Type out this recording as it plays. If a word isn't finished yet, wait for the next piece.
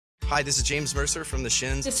Hi, this is James Mercer from The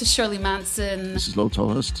Shins. This is Shirley Manson. This is Lo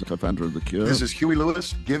Tolhurst, co-founder of The Cure. This is Huey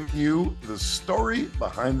Lewis giving you the story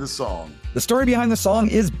behind the song. The Story Behind the Song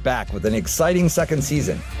is back with an exciting second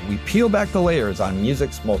season. We peel back the layers on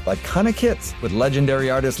music's most iconic hits with legendary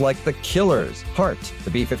artists like The Killers, Heart, the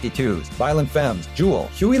B-52s, Violent Femmes, Jewel,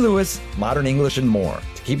 Huey Lewis, Modern English, and more.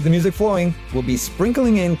 To keep the music flowing, we'll be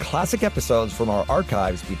sprinkling in classic episodes from our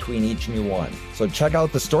archives between each new one. So check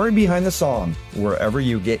out The Story Behind the Song wherever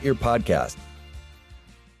you get your podcast.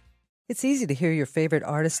 It's easy to hear your favorite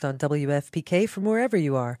artist on WFPK from wherever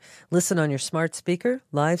you are. Listen on your smart speaker,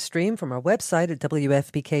 live stream from our website at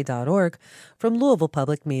WFPK.org from Louisville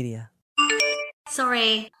Public Media.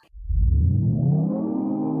 Sorry.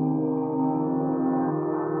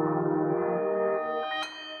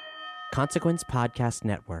 Consequence Podcast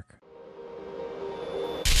Network.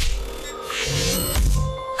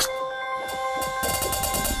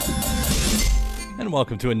 And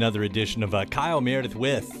welcome to another edition of Kyle Meredith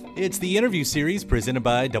With. It's the interview series presented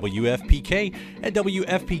by WFPK at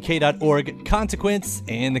WFPK.org, Consequence,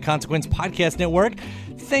 and the Consequence Podcast Network.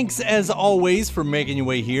 Thanks, as always, for making your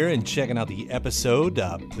way here and checking out the episode.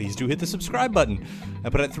 Please do hit the subscribe button. I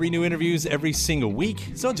put out 3 new interviews every single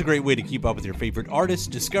week, so it's a great way to keep up with your favorite artists,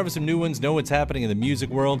 discover some new ones, know what's happening in the music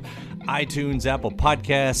world. iTunes, Apple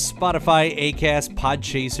Podcasts, Spotify, Acast,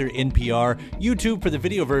 Podchaser, NPR, YouTube for the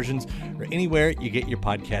video versions, or anywhere you get your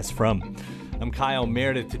podcasts from. I'm Kyle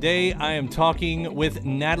Meredith. Today, I am talking with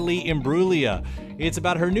Natalie Imbruglia. It's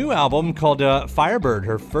about her new album called Firebird,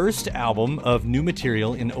 her first album of new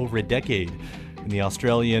material in over a decade. And the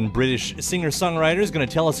Australian-British singer-songwriter is going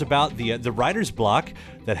to tell us about the writer's block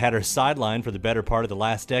that had her sidelined for the better part of the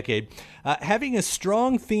last decade, having a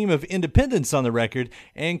strong theme of independence on the record,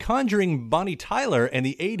 and conjuring Bonnie Tyler and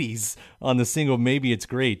the 80s on the single Maybe It's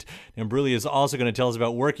Great. Imbruglia is also going to tell us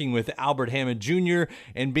about working with Albert Hammond Jr.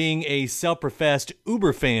 and being a self-professed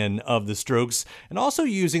Uber fan of The Strokes, and also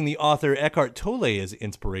using the author Eckhart Tolle as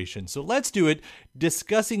inspiration. So let's do it.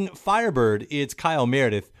 Discussing Firebird, it's Kyle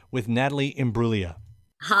Meredith with Natalie Imbruglia.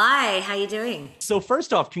 Hi, how you doing? So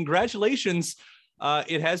first off, congratulations.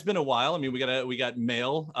 It has been a while. I mean, we got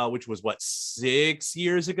Mail, which was 6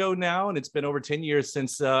 years ago now, and it's been over 10 years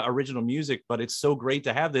since original music. But it's so great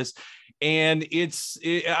to have this, and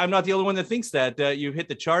I'm not the only one that thinks that. You've hit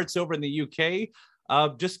the charts over in the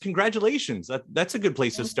UK. Just congratulations. That's a good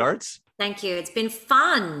place to start. Thank you. It's been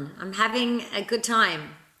fun. I'm having a good time.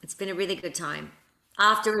 It's been a really good time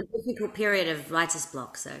after a difficult period of writer's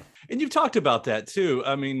block. And you've talked about that too.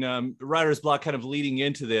 I mean, writer's block kind of leading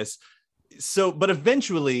into this. So, but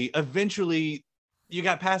eventually you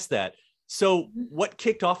got past that. So what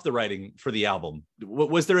kicked off the writing for the album?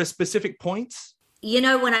 Was there a specific point? You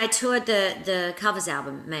know, when I toured the covers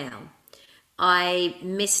album, Mail, I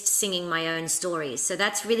missed singing my own stories. So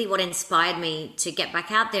that's really what inspired me to get back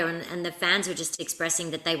out there. And the fans were just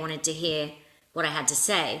expressing that they wanted to hear what I had to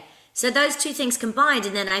say. So those two things combined.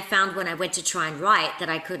 And then I found when I went to try and write that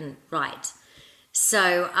I couldn't write.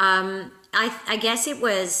 So I guess it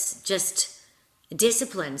was just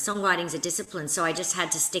discipline. Songwriting's a discipline. So I just had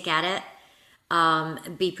to stick at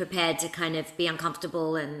it, be prepared to kind of be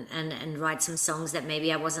uncomfortable and write some songs that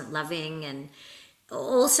maybe I wasn't loving. And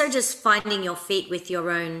also just finding your feet with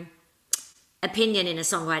your own opinion in a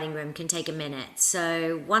songwriting room can take a minute.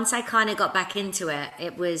 So once I kind of got back into it,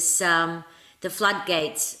 it was the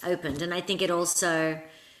floodgates opened. And I think it also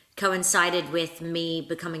coincided with me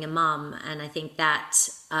becoming a mum, and I think that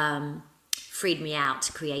freed me out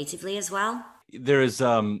creatively as well. There is,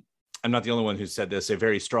 I'm not the only one who said this, a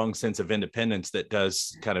very strong sense of independence that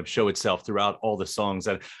does kind of show itself throughout all the songs.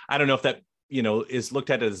 And I don't know if that, is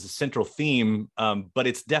looked at as a central theme, but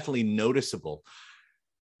it's definitely noticeable.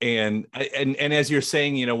 And as you're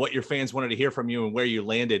saying, what your fans wanted to hear from you and where you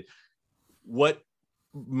landed, what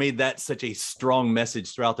made that such a strong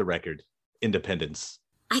message throughout the record? Independence.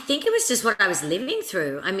 I think it was just what I was living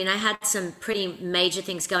through. I mean, I had some pretty major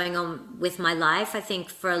things going on with my life. I think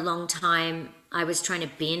for a long time, I was trying to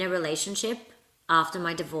be in a relationship after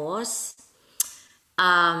my divorce.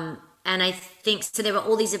 And I think, so there were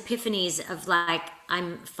all these epiphanies of like,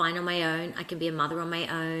 I'm fine on my own. I can be a mother on my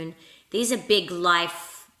own. These are big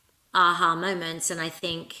life aha moments. And I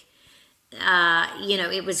think,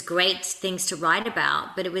 it was great things to write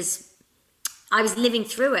about, but I was living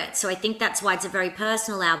through it. So I think that's why it's a very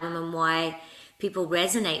personal album, and why people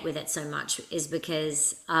resonate with it so much is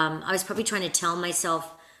because I was probably trying to tell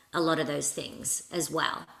myself a lot of those things as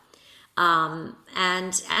well. And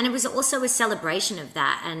it was also a celebration of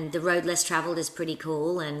that. And The Road Less Traveled is pretty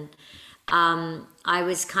cool. And I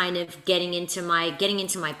was kind of getting into my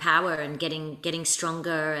power and getting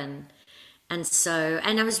stronger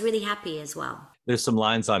And I was really happy as well. There's some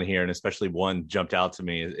lines on here, and especially one jumped out to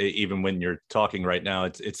me. Even when you're talking right now,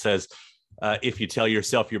 it says, if you tell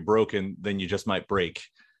yourself you're broken, then you just might break.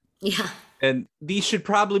 Yeah. And these should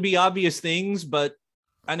probably be obvious things, but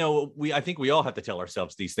I think we all have to tell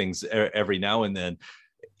ourselves these things every now and then.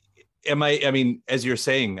 I mean, as you're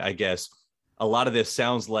saying, I guess a lot of this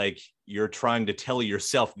sounds like you're trying to tell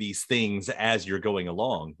yourself these things as you're going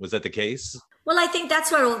along. Was that the case? Well, I think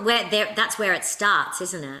that's where it starts,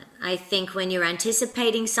 isn't it? I think when you're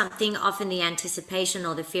anticipating something, often the anticipation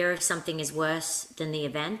or the fear of something is worse than the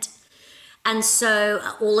event. And so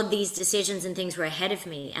all of these decisions and things were ahead of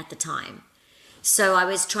me at the time. So I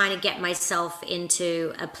was trying to get myself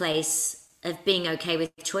into a place of being okay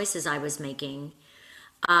with choices I was making.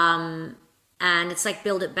 And it's like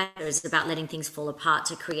build it better. It's about letting things fall apart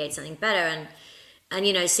to create something better. And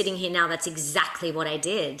you know, sitting here now, that's exactly what I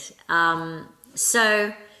did.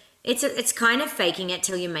 So it's kind of faking it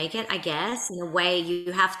till you make it, I guess. In a way,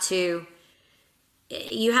 you have to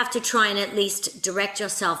try and at least direct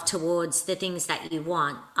yourself towards the things that you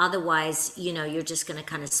want. Otherwise, you know, you're just going to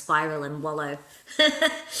kind of spiral and wallow.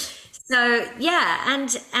 So yeah,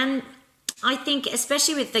 and I think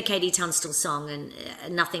especially with the Katie Tunstall song and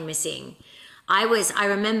Nothing Missing, I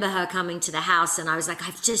remember her coming to the house and I was like,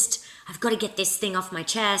 I've got to get this thing off my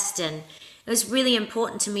chest. And it was really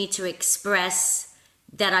important to me to express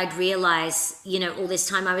that I'd realize, you know, all this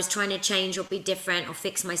time I was trying to change or be different or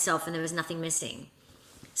fix myself and there was nothing missing.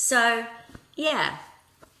 So, yeah,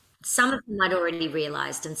 some of them I'd already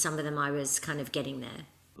realized and some of them I was kind of getting there.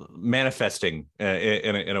 Manifesting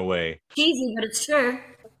in a way. Easy, but it's true.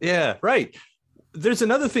 Yeah, right. There's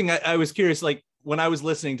another thing I was curious, like, when I was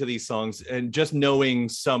listening to these songs and just knowing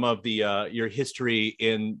some of the your history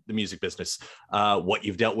in the music business, what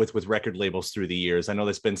you've dealt with record labels through the years. I know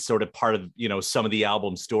that's been sort of part of, you know, some of the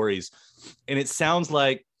album stories, and it sounds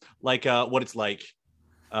like What It's Like,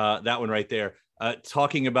 that one right there,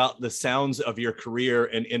 talking about the sounds of your career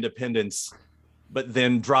and independence, but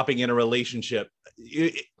then dropping in a relationship.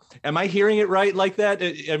 Am I hearing it right like that?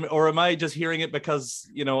 Or am I just hearing it because,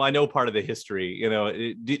 you know, I know part of the history, you know,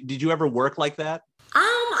 did you ever work like that?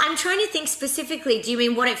 I'm trying to think specifically. Do you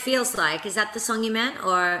mean What It Feels Like? Is that the song you meant,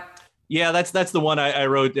 or? Yeah, that's the one I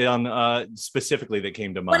wrote down specifically that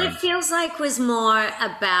came to mind. What It Feels Like was more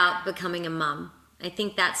about becoming a mum. I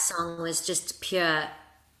think that song was just pure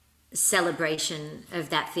celebration of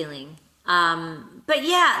that feeling. But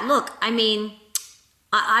yeah, look, I mean,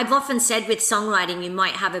 I've often said with songwriting, you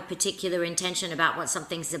might have a particular intention about what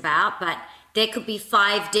something's about, but there could be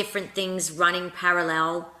 5 different things running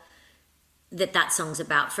parallel that song's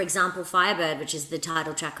about. For example, Firebird, which is the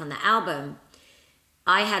title track on the album,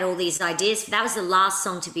 I had all these ideas. That was the last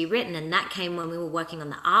song to be written, and that came when we were working on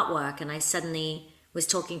the artwork, and I suddenly was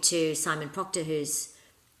talking to Simon Proctor, who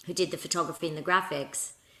did the photography and the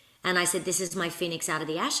graphics, and I said, this is my Phoenix Out of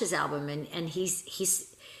the Ashes album, and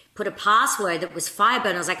he's put a password that was Firebird.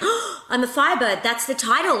 And I was like, oh, I'm a Firebird. That's the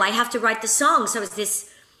title. I have to write the song. So it was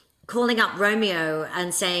this calling up Romeo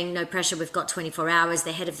and saying, no pressure, we've got 24 hours.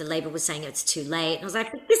 The head of the label was saying it's too late. And I was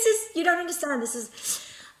like, you don't understand. This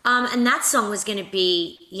is, and that song was going to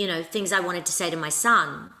be, you know, things I wanted to say to my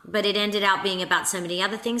son. But it ended up being about so many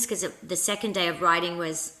other things because the second day of writing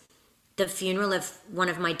was the funeral of one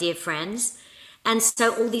of my dear friends. And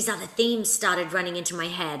so all these other themes started running into my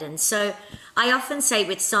head. And so I often say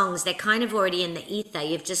with songs, they're kind of already in the ether.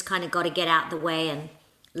 You've just kind of got to get out the way and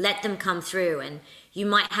let them come through. And you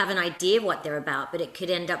might have an idea what they're about, but it could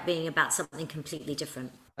end up being about something completely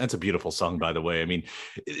different. That's a beautiful song, by the way. I mean,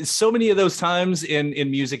 so many of those times in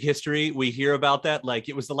music history, we hear about that. Like,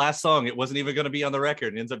 it was the last song. It wasn't even going to be on the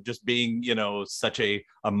record. It ends up just being, you know, such a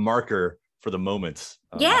marker for the moment.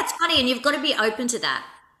 Yeah, it's funny. And you've got to be open to that.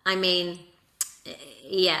 I mean,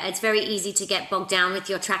 yeah, it's very easy to get bogged down with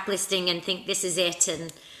your track listing and think this is it.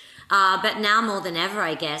 And but now more than ever,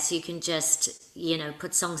 I guess, you can just, you know,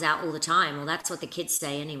 put songs out all the time. Well, that's what the kids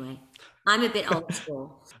say anyway. I'm a bit old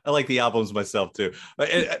school. I like the albums myself too.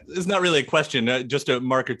 It's not really a question, just a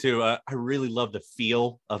marker too. I really love the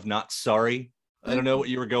feel of Not Sorry. I don't know what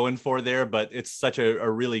you were going for there, but it's such a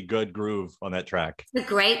really good groove on that track. It's a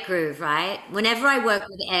great groove, right? Whenever I work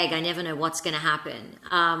with Egg, I never know what's going to happen.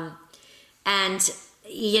 And,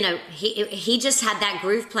 you know, he just had that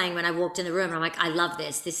groove playing when I walked in the room. And I'm like, I love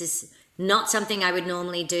this. This is not something I would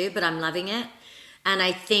normally do, but I'm loving it. And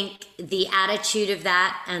I think the attitude of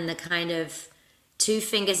that and the kind of 2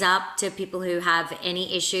 fingers up to people who have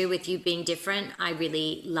any issue with you being different, I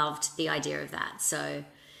really loved the idea of that. So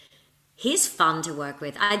he's fun to work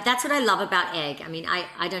with. That's what I love about Egg. I mean,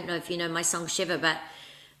 I don't know if you know my song Shiver, but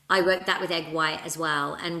I wrote that with Egg White as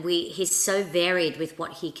well. And he's so varied with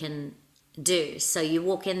what he can do. So you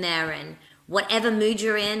walk in there and whatever mood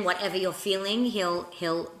you're in, whatever you're feeling,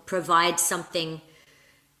 he'll provide something,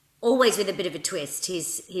 always with a bit of a twist.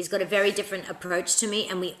 He's got a very different approach to me,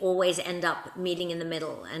 and we always end up meeting in the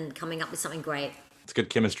middle and coming up with something great. It's good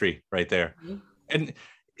chemistry right there. Mm-hmm. And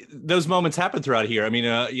those moments happen throughout here. I mean,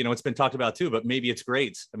 it's been talked about too, but Maybe It's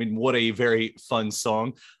Great. I mean, what a very fun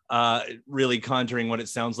song. Really conjuring what it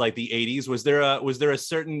sounds like the 80s. Was there a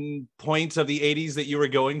certain point of the 80s that you were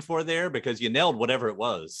going for there? Because you nailed whatever it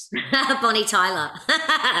was. Bonnie Tyler.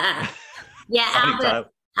 Yeah,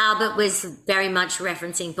 Albert was very much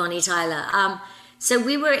referencing Bonnie Tyler. So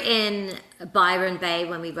we were in Byron Bay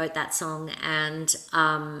when we wrote that song,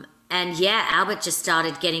 and yeah, Albert just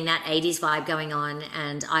started getting that 80s vibe going on,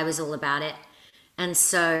 and I was all about it. And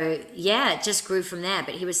so, yeah, it just grew from there.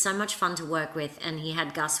 But he was so much fun to work with, and he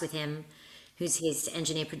had Gus with him, who's his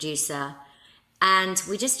engineer producer, and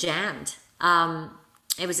we just jammed.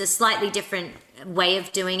 It was a slightly different way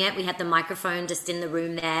of doing it. We had the microphone just in the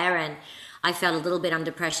room there, and I felt a little bit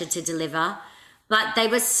under pressure to deliver. But they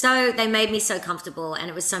made me so comfortable, and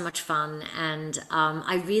it was so much fun. And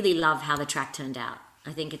I really love how the track turned out.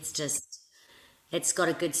 I think it's got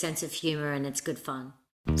a good sense of humor, and it's good fun.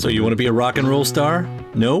 So you want to be a rock and roll star?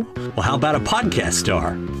 No? Well, how about a podcast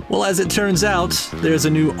star? Well, as it turns out, there's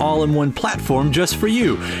a new all-in-one platform just for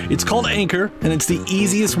you. It's called Anchor, and it's the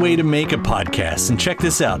easiest way to make a podcast. And check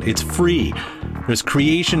this out, it's free. There's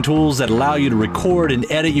creation tools that allow you to record and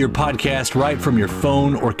edit your podcast right from your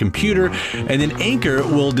phone or computer, and then Anchor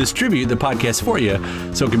will distribute the podcast for you,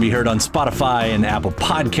 so it can be heard on Spotify and Apple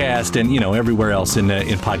Podcast and everywhere else in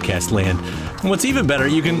podcast land. And what's even better,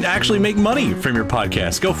 you can actually make money from your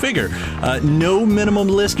podcast. Go figure. No minimum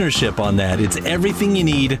listenership on that. It's everything you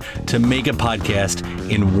need to make a podcast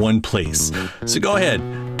in one place. So go ahead.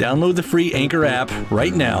 Download the free Anchor app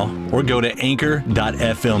right now or go to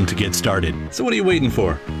anchor.fm to get started. So what are you waiting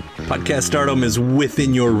for? Podcast stardom is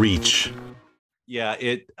within your reach. Yeah,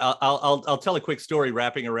 I'll tell a quick story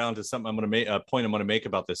wrapping around to something I'm going to make, a point I'm going to make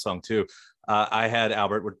about this song too. I had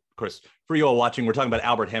Albert, of course, for you all watching, we're talking about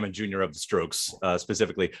Albert Hammond Jr. of the Strokes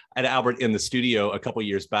specifically. I had Albert in the studio a couple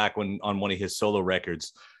years back on one of his solo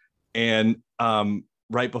records. And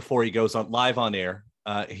right before he goes on live on air,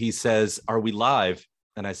 he says, "Are we live?"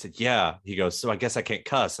 And I said, "Yeah." He goes, "So I guess I can't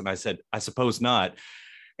cuss." And I said, "I suppose not."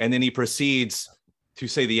 And then he proceeds to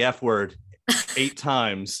say the F word 8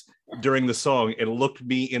 times during the song and looked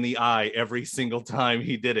me in the eye every single time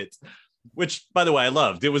he did it, which, by the way, I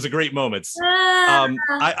loved. It was a great moment.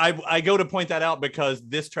 I go to point that out because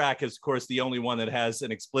this track is, of course, the only one that has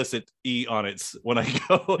an explicit E on it. When I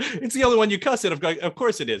go, it's the only one you cuss it. Of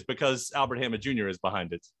course it is, because Albert Hammond Jr. is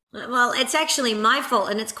behind it. Well, it's actually my fault,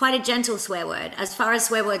 and it's quite a gentle swear word. As far as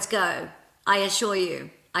swear words go, I assure you,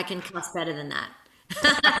 I can cuss better than that.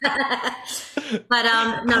 But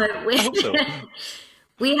no,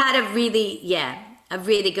 we had a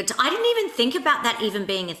really good time. I didn't even think about that even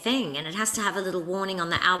being a thing, and it has to have a little warning on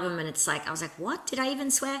the album, and it's like, I was like, what? Did I even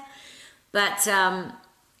swear? But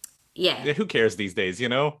yeah, who cares these days,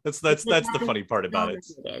 That's the funny part about it.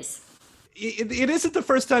 It is. It isn't the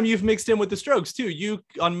first time you've mixed in with the Strokes too. You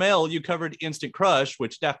on Mel, you covered Instant Crush,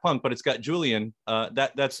 which Daft Punk, but it's got Julian,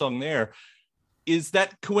 that song there. Is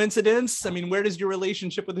that coincidence? I mean, where does your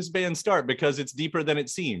relationship with this band start? Because it's deeper than it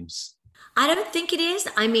seems. I don't think it is.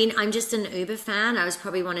 I mean, I'm just an Uber fan. I was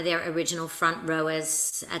probably one of their original front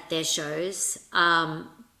rowers at their shows.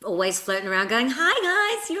 Always floating around going,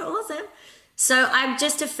 "Hi guys, you're awesome." So I'm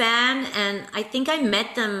just a fan, and I think I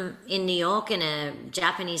met them in New York in a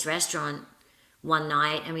Japanese restaurant one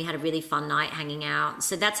night, and we had a really fun night hanging out.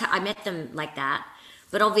 So that's how I met them, like that.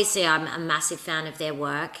 But obviously I'm a massive fan of their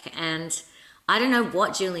work, and I don't know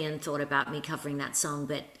what Julian thought about me covering that song,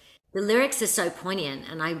 but the lyrics are so poignant,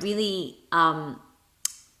 and I really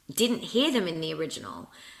didn't hear them in the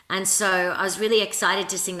original. And so I was really excited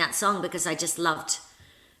to sing that song because I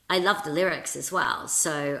loved the lyrics as well.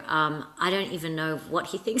 So I don't even know what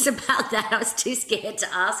he thinks about that. I was too scared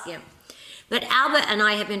to ask him. But Albert and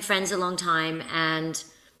I have been friends a long time, and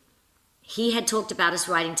he had talked about us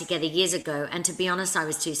writing together years ago. And to be honest, I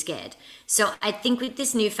was too scared. So I think with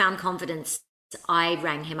this newfound confidence, I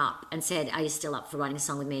rang him up and said, "Are you still up for writing a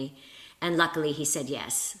song with me?" And luckily he said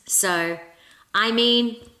yes. So, I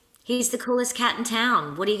mean, he's the coolest cat in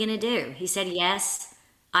town. What are you going to do? He said yes.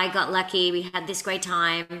 I got lucky. We had this great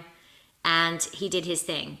time, and he did his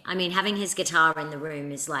thing. I mean, having his guitar in the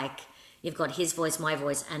room is like, you've got his voice, my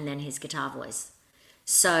voice, and then his guitar voice.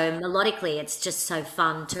 So melodically, it's just so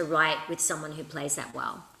fun to write with someone who plays that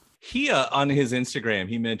well. He on his Instagram,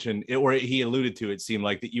 he mentioned it, or he alluded to, it seemed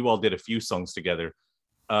like that you all did a few songs together.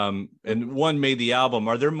 And one made the album.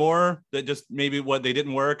 Are there more that just maybe what they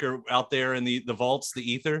didn't work or out there in the vaults, the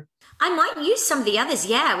ether? I might use some of the others.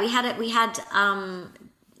 Yeah, we had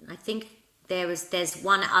I think there's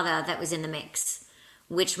one other that was in the mix,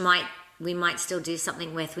 which we might still do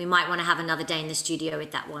something with. We might want to have another day in the studio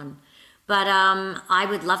with that one. But I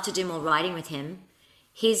would love to do more writing with him.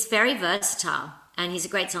 He's very versatile and he's a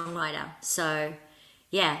great songwriter. So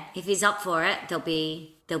yeah, if he's up for it, there'll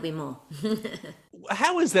be more.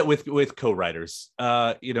 How is that with co-writers?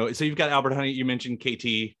 So you've got Albert Honey, you mentioned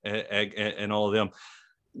KT and all of them.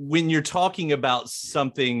 When you're talking about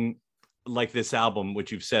something like this album,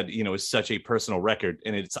 which you've said, is such a personal record,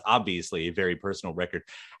 and it's obviously a very personal record.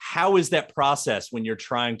 How is that process when you're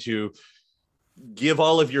trying to give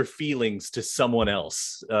all of your feelings to someone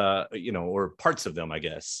else, or parts of them, I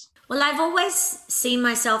guess? Well, I've always seen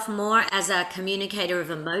myself more as a communicator of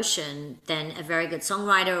emotion than a very good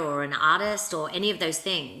songwriter or an artist or any of those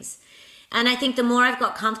things. And I think the more I've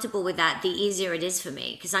got comfortable with that, the easier it is for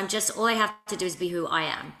me, because all I have to do is be who I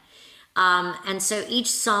am. And so each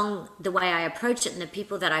song, the way I approach it and the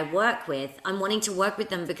people that I work with, I'm wanting to work with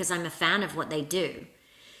them because I'm a fan of what they do.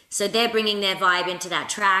 So they're bringing their vibe into that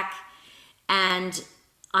track, and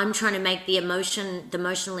I'm trying to make the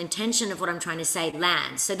emotional intention of what I'm trying to say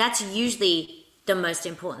land. So that's usually the most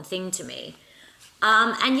important thing to me.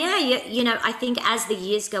 And yeah, I think as the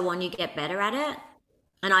years go on, you get better at it.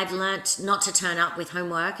 And I've learnt not to turn up with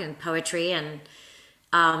homework and poetry, and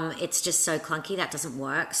it's just so clunky, that doesn't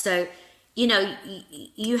work. So,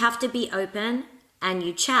 you have to be open and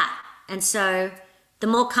you chat. And so the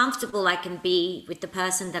more comfortable I can be with the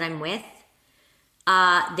person that I'm with,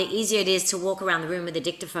 the easier it is to walk around the room with a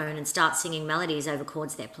dictaphone and start singing melodies over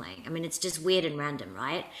chords they're playing. I mean, it's just weird and random,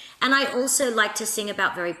 right? And I also like to sing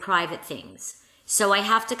about very private things. So I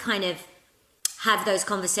have to kind of have those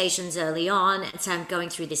conversations early on, and so I'm going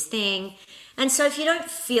through this thing. And so if you don't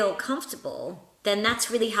feel comfortable, then that's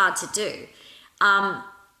really hard to do.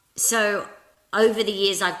 So over the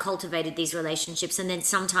years, I've cultivated these relationships, and then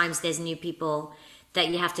sometimes there's new people that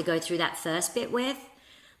you have to go through that first bit with.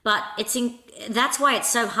 But that's why it's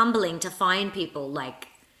so humbling to find people like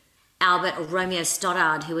Albert or Romeo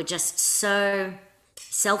Stoddard, who are just so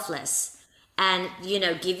selfless and,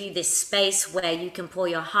 give you this space where you can pour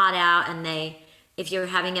your heart out, and if you're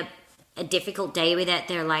having a difficult day with it,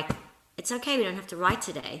 they're like, it's okay, we don't have to write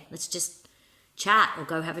today. Let's just chat or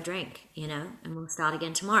go have a drink, and we'll start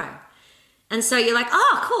again tomorrow. And so you're like,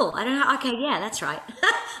 oh, cool. Okay, yeah, that's right.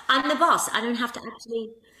 I'm the boss. I don't have to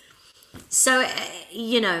actually. So,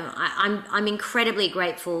 I'm incredibly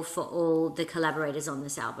grateful for all the collaborators on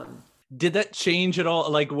this album. Did that change at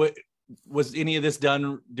all? Like, what was any of this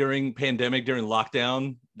done during pandemic, during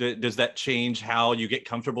lockdown? Does that change how you get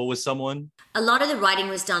comfortable with someone? A lot of the writing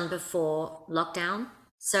was done before lockdown.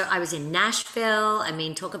 So I was in Nashville. I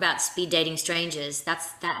mean, talk about speed dating strangers.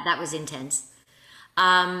 That was intense.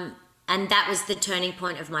 And that was the turning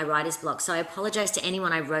point of my writer's block. So I apologize to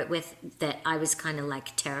anyone I wrote with that I was kind of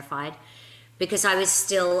like terrified, because I was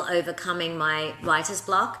still overcoming my writer's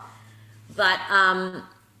block. But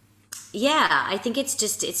yeah, I think it's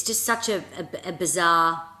just such a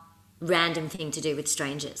bizarre, random thing to do with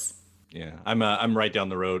strangers. Yeah, I'm right down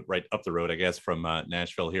the road, right up the road, I guess, from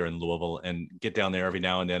Nashville here in Louisville, and get down there every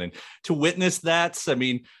now and then. And to witness that, I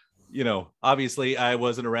mean, obviously I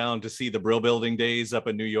wasn't around to see the Brill Building days up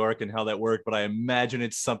in New York and how that worked, but I imagine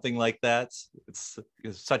it's something like that. It's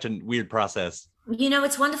such a weird process.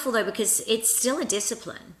 It's wonderful though, because it's still a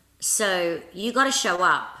discipline. So you got to show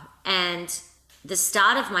up. And the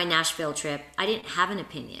start of my Nashville trip, I didn't have an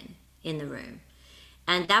opinion in the room.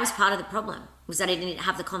 And that was part of the problem, was that I didn't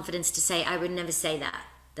have the confidence to say, I would never say that.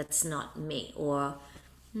 That's not me. Or,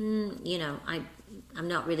 I'm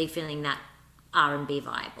not really feeling that R&B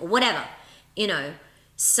vibe or whatever,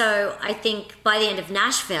 So I think by the end of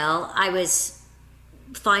Nashville, I was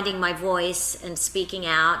finding my voice and speaking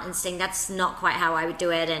out and saying that's not quite how I would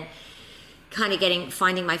do it, and kind of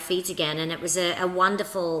finding my feet again. And it was a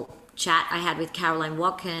wonderful chat I had with Caroline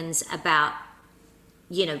Watkins about,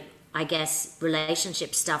 I guess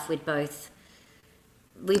relationship stuff we both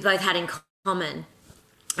had in common.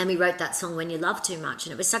 And we wrote that song, When You Love Too Much.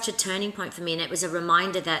 And it was such a turning point for me. And it was a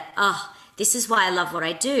reminder that, this is why I love what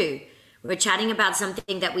I do. We're chatting about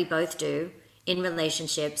something that we both do in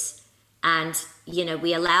relationships. And,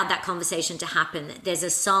 we allowed that conversation to happen. There's a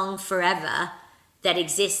song forever that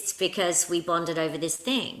exists because we bonded over this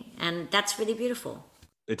thing. And that's really beautiful.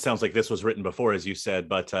 It sounds like this was written before, as you said,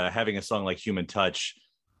 but having a song like Human Touch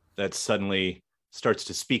that suddenly starts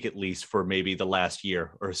to speak, at least for maybe the last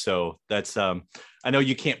year or so. That's I know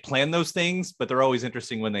you can't plan those things, but they're always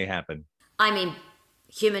interesting when they happen. I mean,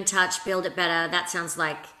 Human Touch, Build It Better, that sounds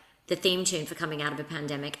like the theme tune for coming out of a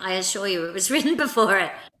pandemic. I assure you it was written before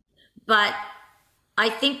it. But I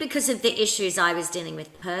think because of the issues I was dealing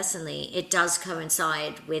with personally, it does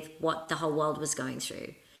coincide with what the whole world was going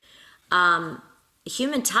through.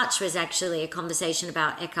 Human Touch was actually a conversation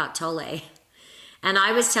about Eckhart Tolle. And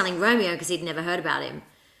I was telling Romeo, because he'd never heard about him,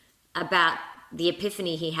 about the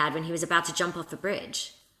epiphany he had when he was about to jump off a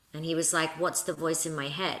bridge. And he was like, what's the voice in my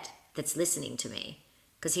head that's listening to me?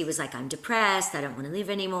 Because he was like, I'm depressed, I don't want to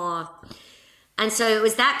live anymore. And so it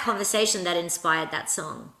was that conversation that inspired that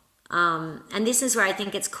song. And this is where I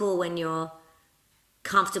think it's cool when you're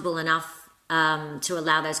comfortable enough to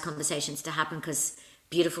allow those conversations to happen, because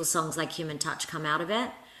beautiful songs like Human Touch come out of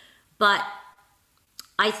it. But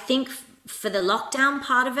I think for the lockdown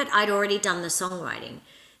part of it, I'd already done the songwriting.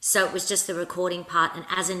 So it was just the recording part. And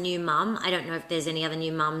as a new mum, I don't know if there's any other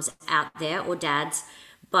new mums out there or dads,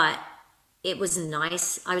 but it was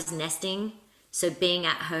nice. I was nesting, so being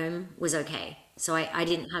at home was okay. So I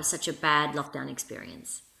didn't have such a bad lockdown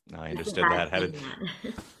experience. I understood that.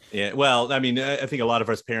 Yeah, well, I mean, I think a lot of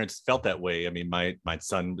us parents felt that way. I mean, my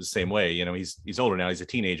son was the same way. You know, he's older now, he's a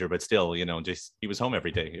teenager, but still, you know, just he was home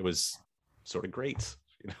every day. It was sort of great.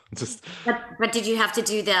 You know, just. But did you have to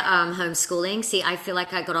do the homeschooling? See, I feel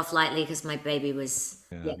like I got off lightly because my baby was.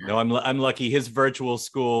 Yeah. No, I'm lucky. His virtual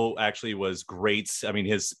school actually was great. I mean,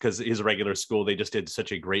 because his regular school, they just did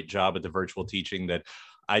such a great job at the virtual teaching that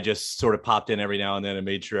I just sort of popped in every now and then and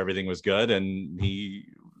made sure everything was good, and he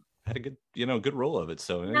had a good roll of it.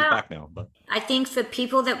 So he's back now. But I think for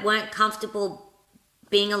people that weren't comfortable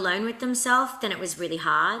being alone with themselves, then it was really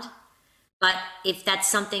hard. But if that's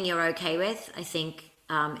something you're okay with, I think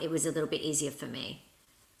it was a little bit easier for me.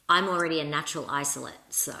 I'm already a natural isolate,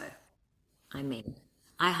 so I mean,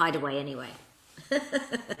 I hide away anyway.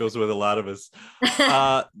 Goes with a lot of us.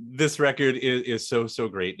 This record is so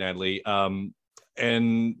great, Natalie.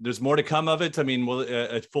 And there's more to come of it. I mean, will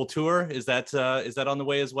a full tour, is that on the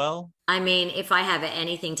way as well? I mean, if I have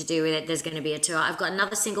anything to do with it, there's going to be a tour. I've got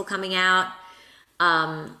another single coming out.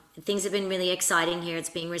 Things have been really exciting here. It's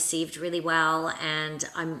being received really well, and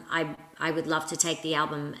I would love to take the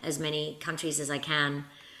album as many countries as I can,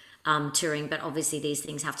 touring. But obviously, these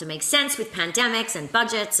things have to make sense with pandemics and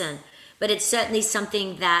budgets. But it's certainly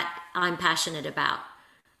something that I'm passionate about.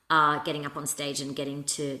 Getting up on stage and getting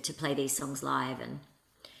to play these songs live, and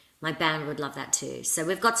my band would love that too. So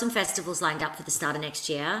we've got some festivals lined up for the start of next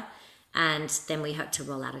year, and then we hope to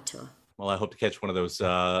roll out a tour. Well, I hope to catch one of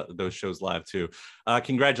those shows live too.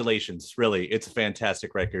 Congratulations! Really, it's a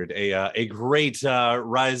fantastic record, a great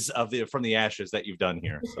rise from the ashes that you've done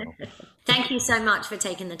here. So. Thank you so much for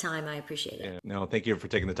taking the time. I appreciate it. Yeah, no, thank you for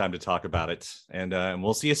taking the time to talk about it, and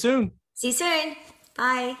we'll see you soon. See you soon.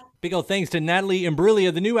 Bye. Big old thanks to Natalie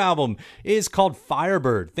Imbruglia. The new album is called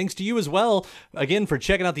Firebird. Thanks to you as well, again, for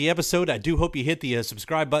checking out the episode. I do hope you hit the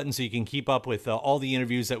subscribe button so you can keep up with all the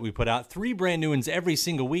interviews that we put out. 3 brand new ones every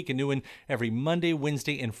single week, a new one every Monday,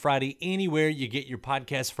 Wednesday, and Friday. Anywhere you get your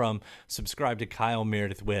podcast from, subscribe to Kyle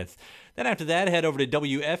Meredith With. Then after that, head over to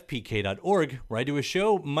WFPK.org, where I do a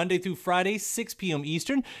show Monday through Friday, 6 p.m.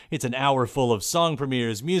 Eastern. It's an hour full of song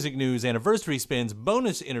premieres, music news, anniversary spins,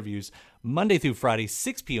 bonus interviews, Monday through Friday,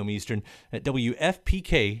 6 p.m. Eastern at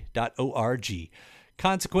WFPK.org.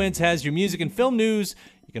 Consequence has your music and film news.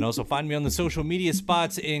 You can also find me on the social media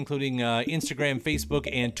spots, including Instagram, Facebook,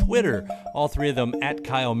 and Twitter. All 3 of them at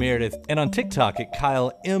Kyle Meredith. And on TikTok at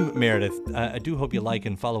Kyle M. Meredith. I do hope you like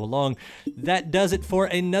and follow along. That does it for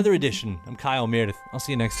another edition. I'm Kyle Meredith. I'll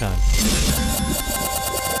see you next time.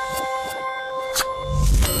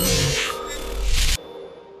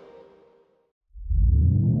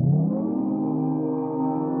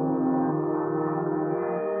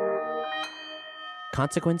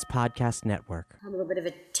 Consequence Podcast Network. A little bit of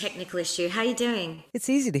a technical issue. How are you doing? It's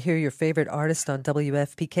easy to hear your favorite artist on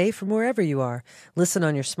WFPK from wherever you are. Listen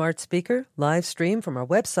on your smart speaker, live stream from our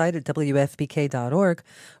website at WFPK.org,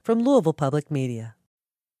 from Louisville Public Media.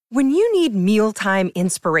 When you need mealtime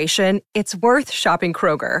inspiration, it's worth shopping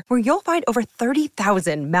Kroger, where you'll find over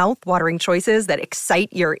 30,000 mouth-watering choices that excite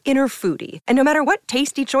your inner foodie. And no matter what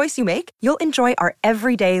tasty choice you make, you'll enjoy our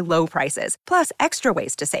everyday low prices, plus extra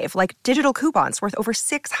ways to save, like digital coupons worth over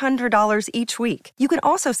 $600 each week. You can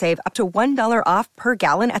also save up to $1 off per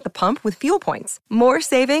gallon at the pump with fuel points. More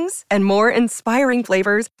savings and more inspiring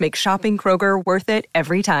flavors make shopping Kroger worth it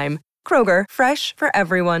every time. Kroger, fresh for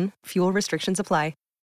everyone. Fuel restrictions apply.